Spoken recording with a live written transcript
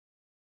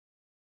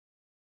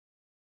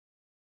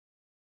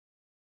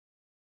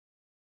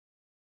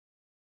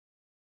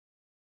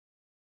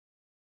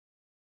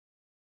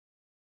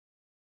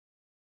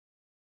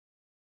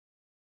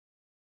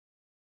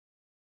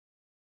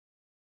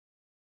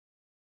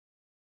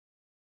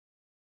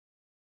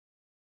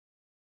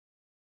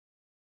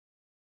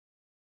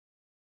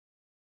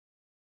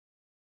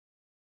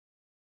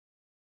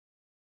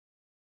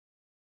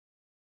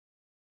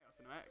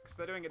tonight? Because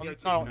they're doing it the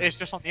 02 No, tonight. it's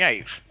just on the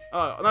 8th.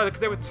 Oh, no, because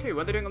there were 2.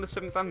 Weren't they doing it on the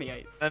 7th and the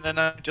 8th?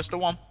 No, just the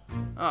 1.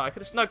 Oh, I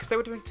could just... No, because they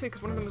were doing 2,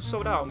 because one of them was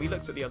sold out, and we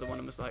looked at the other one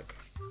and was like...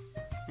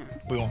 Yeah.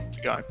 We want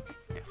to go.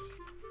 Yes.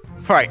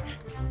 Right,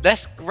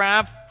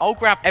 I'll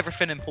grab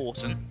everything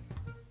important.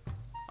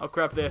 I'll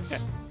grab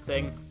this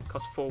thing.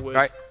 Costs 4 wood.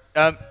 Right,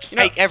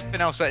 take everything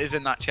else that is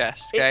in that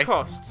chest, okay? It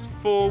costs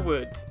 4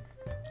 wood,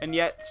 and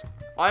yet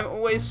I'm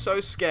always so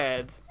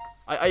scared.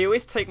 I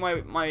always take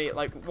my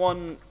like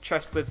one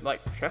chest with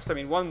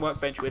one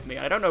workbench with me.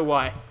 I don't know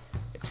why.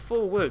 It's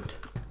 4 wood.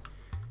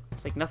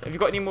 It's like nothing. Have you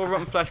got any more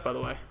rotten flesh, by the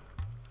way?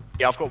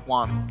 Yeah, I've got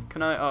 1.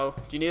 Can I? Oh,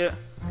 do you need it?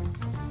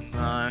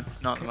 No,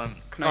 not at the moment.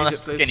 Can I use Unless it,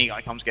 the please? skinny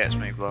guy comes gets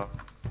me, but...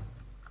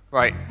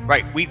 Right,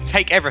 we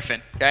take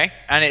everything, okay?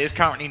 And it is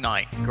currently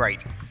night.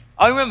 Great.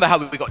 I remember how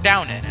we got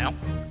down here now.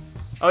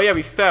 Oh yeah,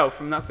 we fell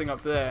from that thing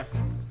up there.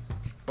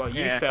 Well,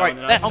 you fell. Right, and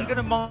then I I'm fell.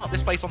 gonna mark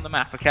this place on the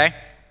map, okay?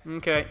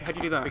 Okay, how'd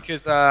you do that?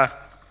 Because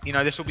you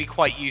know, this will be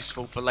quite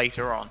useful for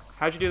later on.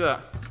 How'd you do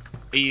that?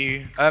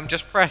 You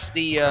just press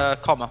the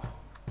comma,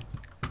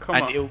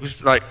 Comma. and it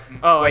was like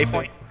Oh, I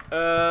waypoint. see.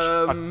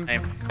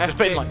 Just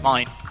put in like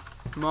mine.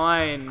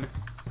 Mine.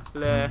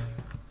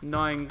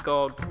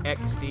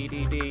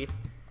 le9gogmineXDDD.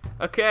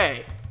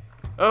 Okay.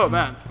 Oh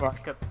man, Right. it's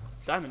like a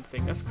diamond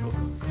thing. That's cool.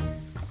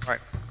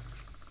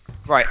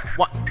 Right.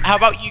 What? How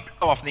about you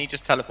go off and you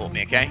just teleport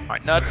me, okay?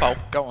 Right, nerd pole,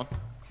 go on.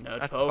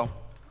 Nerd pole. What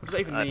does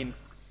that even mean?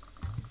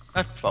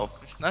 Nerd pole.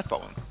 It's nerd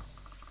poling.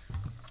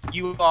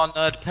 You are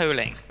nerd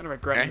poling. I kind of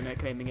regret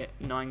naming it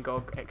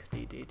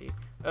 9gogxddd.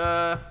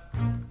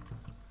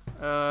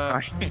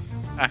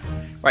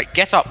 Right,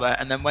 get up there,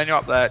 and then when you're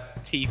up there,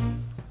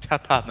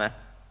 tap me.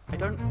 I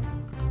don't.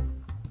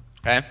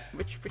 Okay.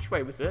 Which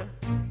way was it?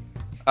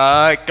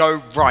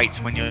 Go right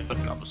when you're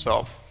looking up the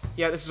top.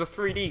 Yeah, this is a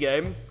 3D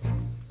game.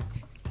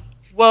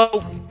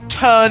 Well,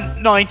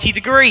 turn 90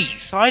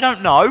 degrees. I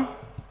don't know.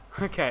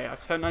 Okay,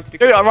 I've turned 90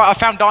 degrees. Dude, right, I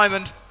found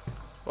diamond.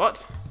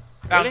 What?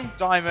 Found Really?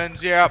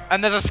 diamonds, yeah.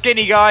 And there's a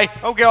skinny guy.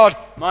 Oh god.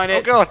 Mine Oh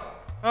it. god.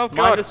 Oh god.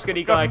 Mine the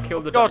skinny guy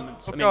killed the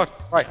diamonds. Oh I mean, god.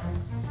 Right.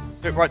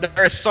 Dude, right,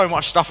 there is so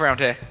much stuff around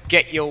here.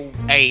 Get your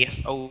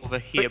ass over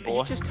here, but boy.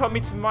 you just told me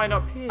to mine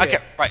up here. Okay,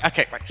 right.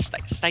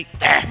 Stay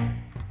there.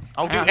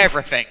 I'll do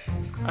everything.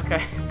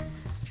 Okay.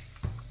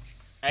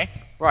 Okay.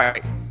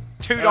 Right.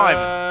 2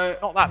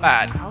 diamonds. Not that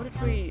bad. How did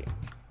we...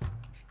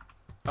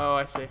 Oh,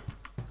 I see.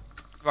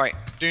 Right.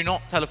 Do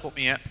not teleport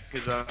me yet,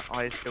 because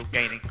I'm still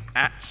gaining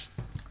hats.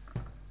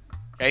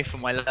 Okay, for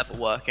my level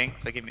working.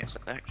 So give me a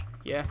sec.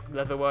 Yeah,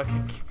 leather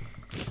working.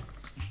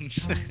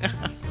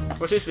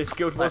 What is this?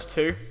 Guild Wars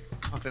 2?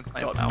 I've been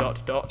playing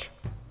Dot.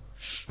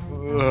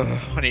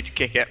 I need to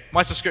kick it.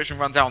 My subscription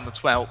runs out on the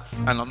 12th,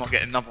 and I'm not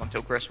getting another one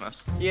until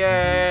Christmas.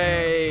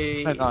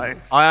 Yay! I know.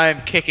 I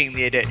am kicking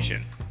the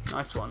addiction,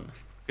 Nice one.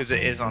 because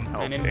it is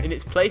unhealthy. And in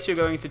its place, you're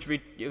going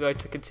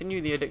to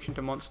continue the addiction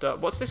to monster.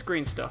 What's this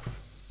green stuff?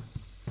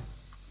 I'm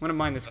gonna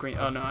mine this green.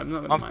 Oh no, I'm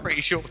not gonna mine. I'm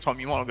pretty sure, Tom,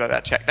 you want to go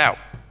there checked out.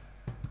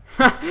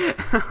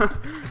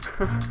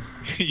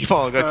 You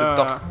want to go to the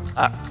dock.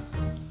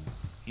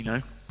 You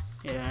know?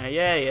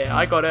 Yeah.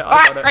 I got it.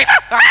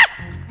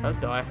 Don't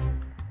die.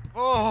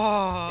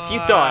 Oh, If you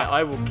die,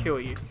 I will kill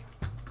you.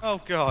 Oh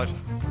god.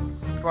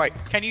 Right,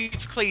 can you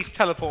please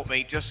teleport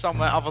me just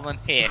somewhere other than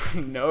here?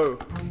 No.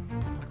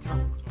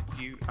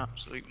 You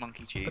absolute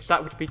monkey cheese. But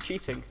that would be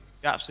cheating.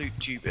 You absolute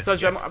Jubis.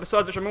 Besides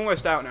which, I'm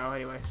almost out now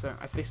anyway, so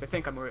at least I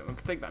think I'm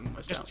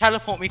almost Just out.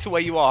 teleport me to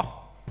where you are.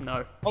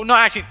 No. Oh, no,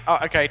 actually. Oh,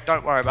 okay,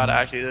 don't worry about it,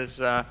 actually. There's,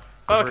 Oh,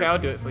 okay, I'll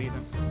do it for you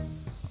then.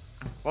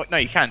 Well, no,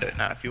 you can do it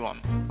now if you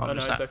want. Oh, no,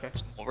 it's okay.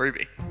 It's more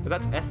Ruby. But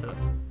that's effort.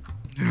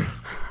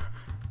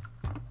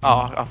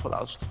 Oh, I thought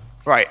that was...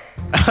 Right.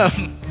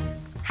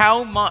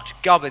 How much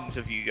gubbins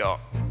have you got?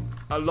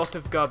 A lot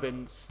of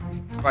gubbins.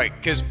 Right,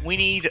 because we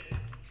need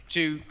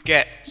to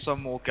get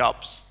some more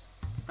gubs.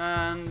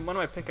 And one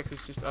of my pickaxes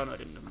just... Oh no, I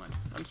didn't, never mind.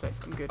 I'm safe,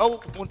 I'm good.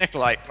 Oh, well,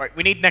 Nicolite. Right,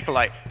 we need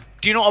Nicolite.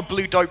 Do you know what a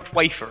blue doped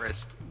wafer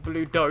is?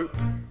 Blue dope?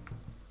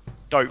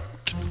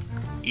 Doped.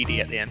 ED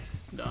at the end.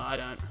 No, I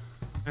don't.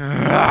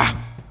 Ugh.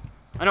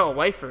 I know what a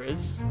wafer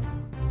is.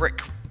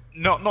 Brick.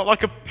 Not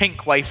like a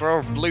pink wafer or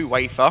a blue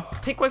wafer.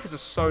 Pink wafers are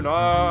so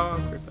no.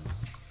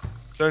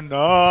 So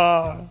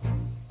no.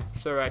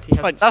 It's alright, he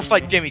hasn't That's seen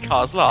like me. Jimmy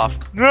Carr's laugh.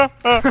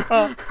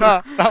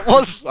 That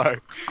was so.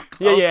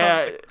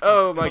 Yeah.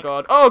 Oh my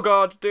god. Oh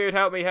god, dude,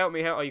 help me.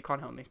 Oh, you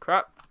can't help me.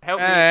 Crap. Help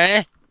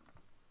me.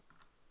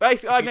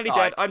 Basically, I'm nearly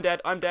dead. I'm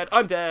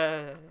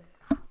dead.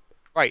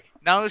 Right,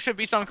 now there should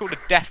be something called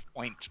a death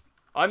point.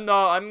 I'm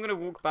not. I'm gonna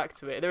walk back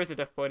to it. There is a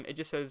death point. It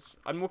just says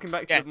I'm walking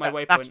back to my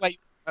waypoint.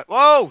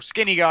 Whoa,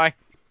 skinny guy.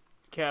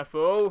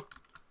 Careful.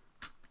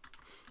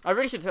 I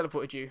really should have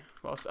teleported you.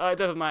 Whilst it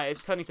doesn't matter.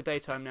 It's turning to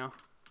daytime now.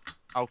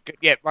 Oh, good.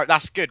 Yeah, right.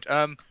 That's good.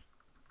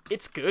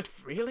 It's good,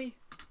 really.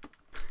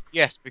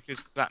 Yes,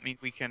 because that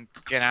means we can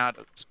get out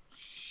of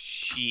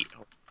shit.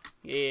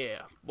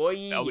 Yeah,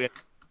 boy.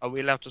 Are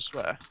we allowed to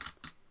swear?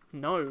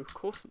 No, of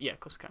course. Yeah, of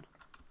course we can.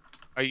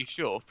 Are you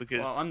sure? Because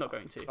Well, I'm not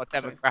going to. our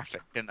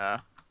demographic and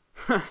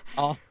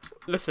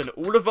Listen,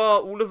 all of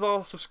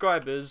our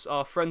subscribers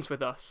are friends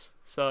with us.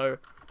 So,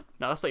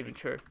 no, that's not even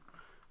true.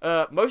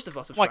 Most of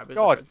our Oh my subscribers are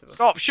god! friends with us.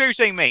 Stop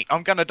shooting me!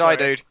 I'm gonna die,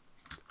 Sorry. dude.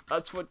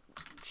 That's what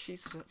she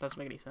said. Doesn't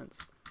make any sense.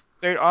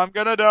 Dude, I'm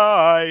gonna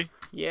die.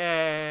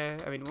 Yeah.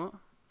 I mean, what?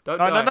 Don't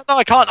No, die. no, no, no!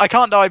 I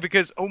can't die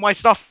because all my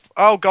stuff.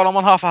 Oh god, I'm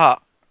on half a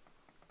heart.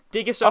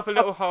 Dig yourself a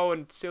little hole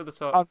and seal the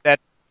top. I'm dead.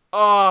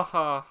 Oh,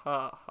 ha,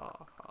 ha,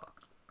 ha, ha.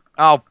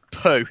 Oh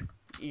poo.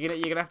 You're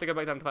gonna have to go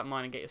back down to that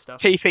mine and get your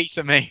stuff. TP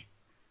to me.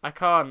 I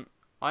can't.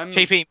 I'm.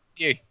 TP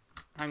you.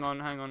 Hang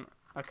on.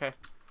 Okay.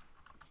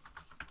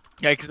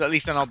 Yeah, because at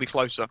least then I'll be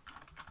closer.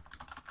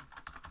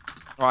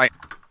 Right.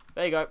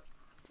 There you go.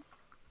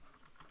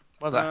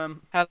 Where the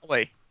hell are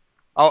we?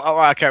 Oh,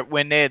 right, okay.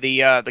 We're near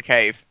the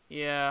cave.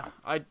 Yeah.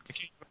 Oh,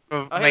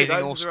 hey,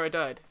 Amazing. this is where I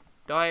died.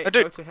 Die. Oh, Go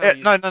dude, to hell.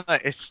 You... no.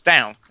 It's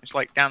down. It's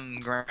like down on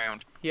the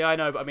ground. Yeah, I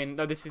know, but I mean,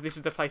 no. This is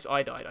the place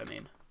I died. I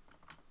mean.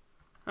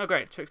 Oh,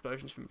 great. 2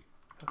 explosions from.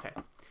 Okay.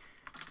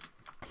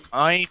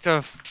 I need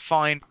to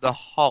find the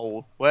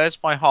hole. Where's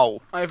my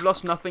hole? I've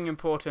lost nothing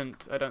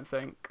important. I don't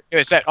think. Here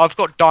it's that. I've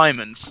got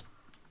diamonds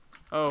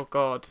Oh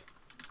God.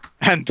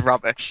 and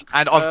rubbish,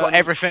 and I've got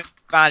everything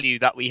value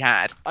that we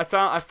had. I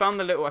found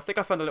the little. I think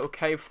I found the little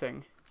cave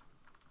thing.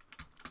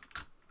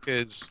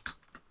 Cause,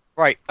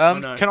 right.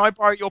 no. Can I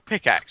borrow your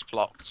pickaxe,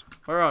 Plot?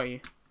 Where are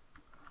you?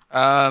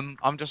 I'm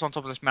just on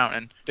top of this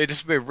mountain. Dude,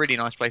 this would be a really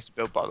nice place to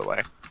build, by the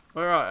way.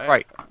 Where are you?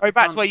 Right. Go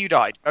back to where you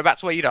died. Go back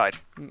to where you died.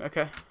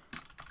 Okay.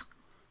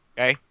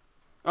 Okay.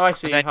 Oh, I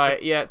see. And then- Hi.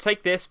 Yeah,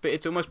 take this, but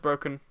it's almost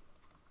broken.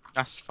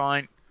 That's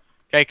fine.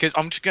 Okay, because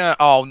I'm just gonna.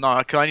 Oh no!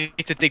 Cause I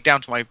need to dig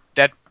down to my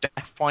death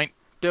point.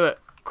 Do it.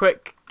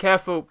 Quick.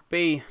 Careful.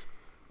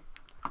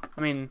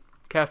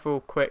 Careful.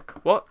 Quick.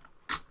 What?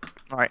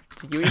 Right.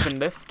 Do you even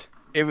lift?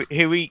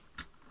 Here we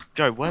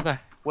go.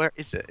 Where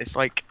is it? It's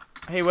like.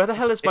 Hey, where the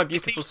hell is my it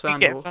beautiful seems to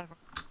get sandal?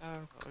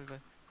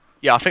 further.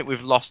 Yeah, I think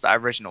we've lost that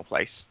original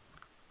place.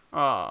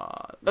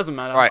 Ah, doesn't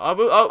matter. Right.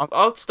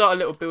 I'll start a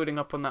little building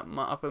up on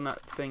that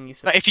thing you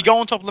said. But if you go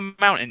on top of the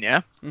mountain,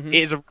 yeah,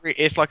 Mhm.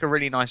 it's like a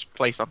really nice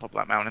place on top of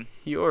that mountain.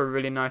 You're a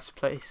really nice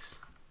place.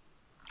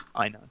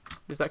 I know.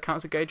 Does that count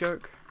as a gay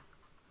joke?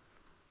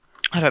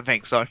 I don't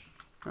think so.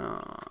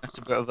 Ah. That's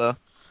a bit of a.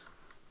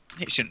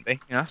 It shouldn't be.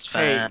 Yeah, that's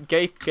Hey,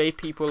 fair. gay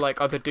people like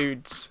other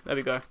dudes. There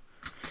we go.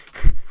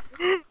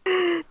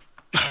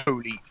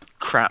 Holy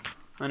crap.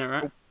 I know,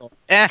 right?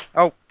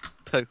 Oh,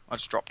 poo. I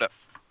just dropped it.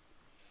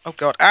 Oh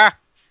god. Ah!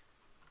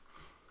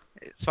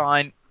 It's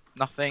fine.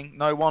 Nothing.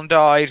 No one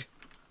died.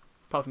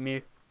 Apart from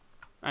you.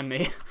 And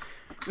me.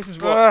 This is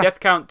what? Death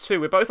count 2.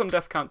 We're both on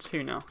death count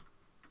 2 now.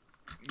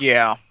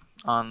 Yeah.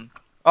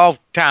 Oh,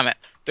 damn it.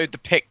 Dude, the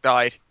pick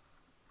died.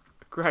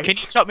 Great. Can you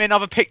chuck me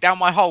another pick down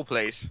my hole,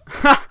 please?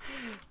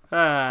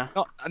 Ah.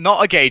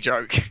 Not a gay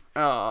joke.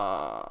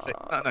 Ah.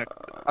 No.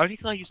 Only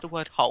because I used the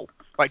word hole.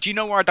 Right, do you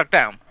know where I dug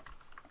down?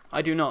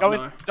 I do not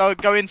know.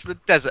 Go into the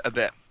desert a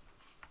bit.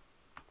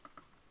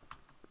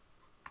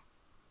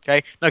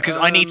 Okay? No, because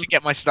I need to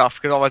get my stuff,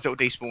 because otherwise it'll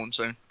despawn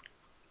soon.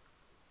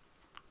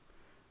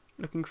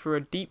 Looking for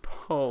a deep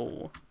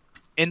hole.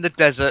 In the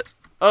desert.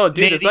 Oh, dude,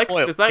 Near there's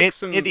like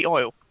some... Near the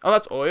oil. Oh,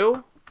 that's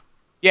oil?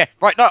 Yeah,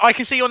 right, no, I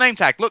can see your name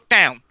tag. Look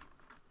down.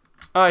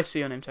 Oh, I see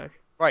your name tag.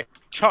 Right,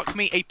 chuck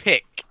me a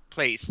pick,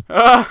 please.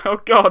 Ah,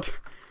 oh god.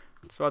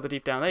 It's rather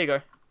deep down. There you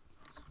go.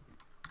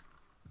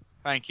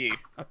 Thank you.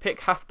 A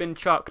pick hath been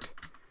chucked.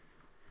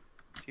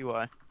 See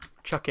why.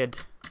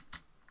 Chucked.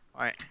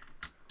 Right.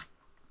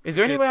 Is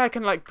there any way I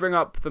can, like, bring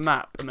up the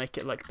map and make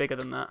it, like, bigger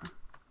than that?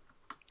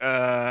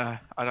 I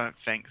don't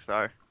think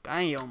so.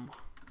 Damn.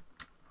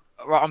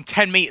 Right, I'm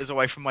 10 meters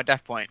away from my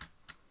death point.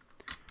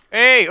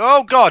 Hey,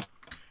 oh god!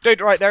 Dude,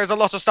 right, there is a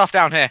lot of stuff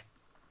down here.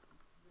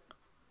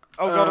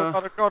 Oh god, oh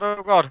god, oh god,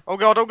 oh god, oh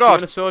god, oh Do you god.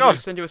 want a sword? God. I'll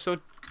send you a sword.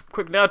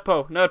 Quick, nerd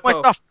pole. Nerd My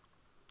pole. stuff!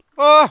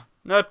 Oh!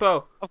 Nerd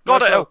pole. I've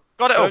got Nerd it all! pole.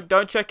 Got it all!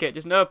 Don't check it.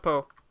 Just nerd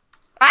pole.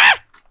 Ah!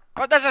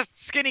 Right, there's a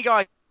skinny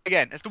guy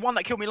again. It's the one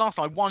that killed me last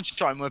time. One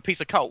shot him with a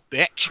piece of coal,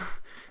 bitch.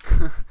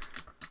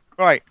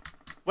 Right.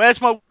 Where's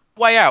my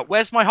way out?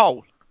 Where's my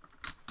hole?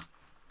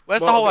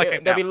 Where's the hole I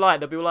came There'll be down? light.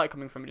 There'll be light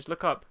coming from it. Just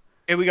look up.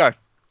 Here we go.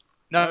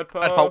 No, Nerd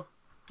pole. nerd hole.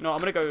 No, I'm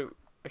gonna go.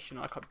 Actually,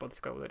 no, I can't bother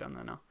to go all the way down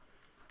there now.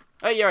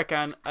 Oh, yeah, I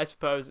can. I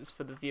suppose it's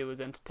for the viewers'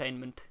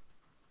 entertainment.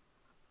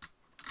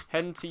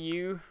 Heading to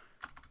you.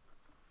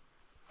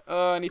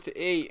 Oh, I need to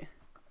eat.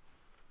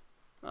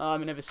 Oh, I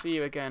may never see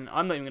you again.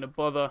 I'm not even gonna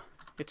bother.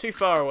 You're too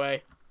far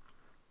away.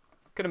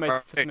 Could have made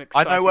for some I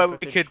exciting know where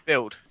footage. we could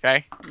build,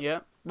 okay? Yeah.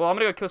 Well, I'm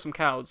gonna go kill some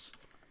cows.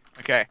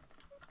 Okay.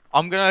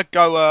 I'm gonna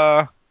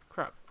go,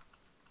 Crap.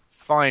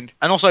 find.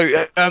 And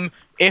also,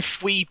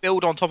 if we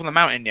build on top of the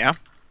mountain, yeah?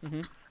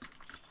 Mhm.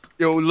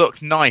 It'll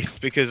look nice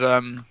because,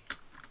 it'll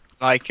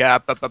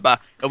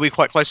be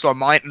quite close to our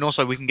mine, and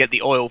also we can get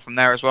the oil from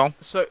there as well.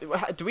 So,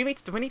 do we need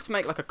to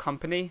make like a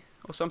company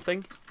or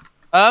something?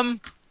 Aaron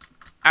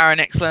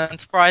Excellent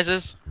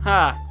Enterprises.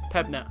 Ha!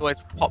 Pebnet.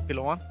 Always a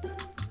popular one.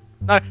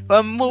 No,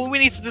 well, we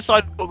need to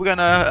decide what we're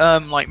gonna,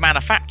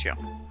 manufacture.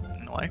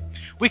 In a way.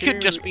 We could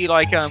just be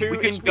like, we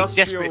could just be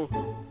desperate.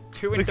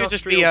 2 We could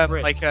just industrial be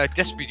Brits. like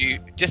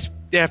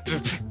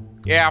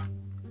yeah.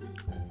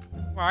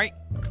 Right.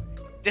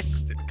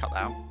 Cut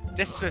that out.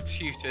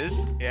 Distributors,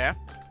 yeah.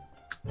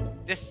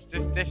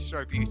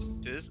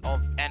 Distributors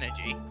of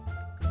energy.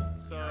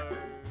 So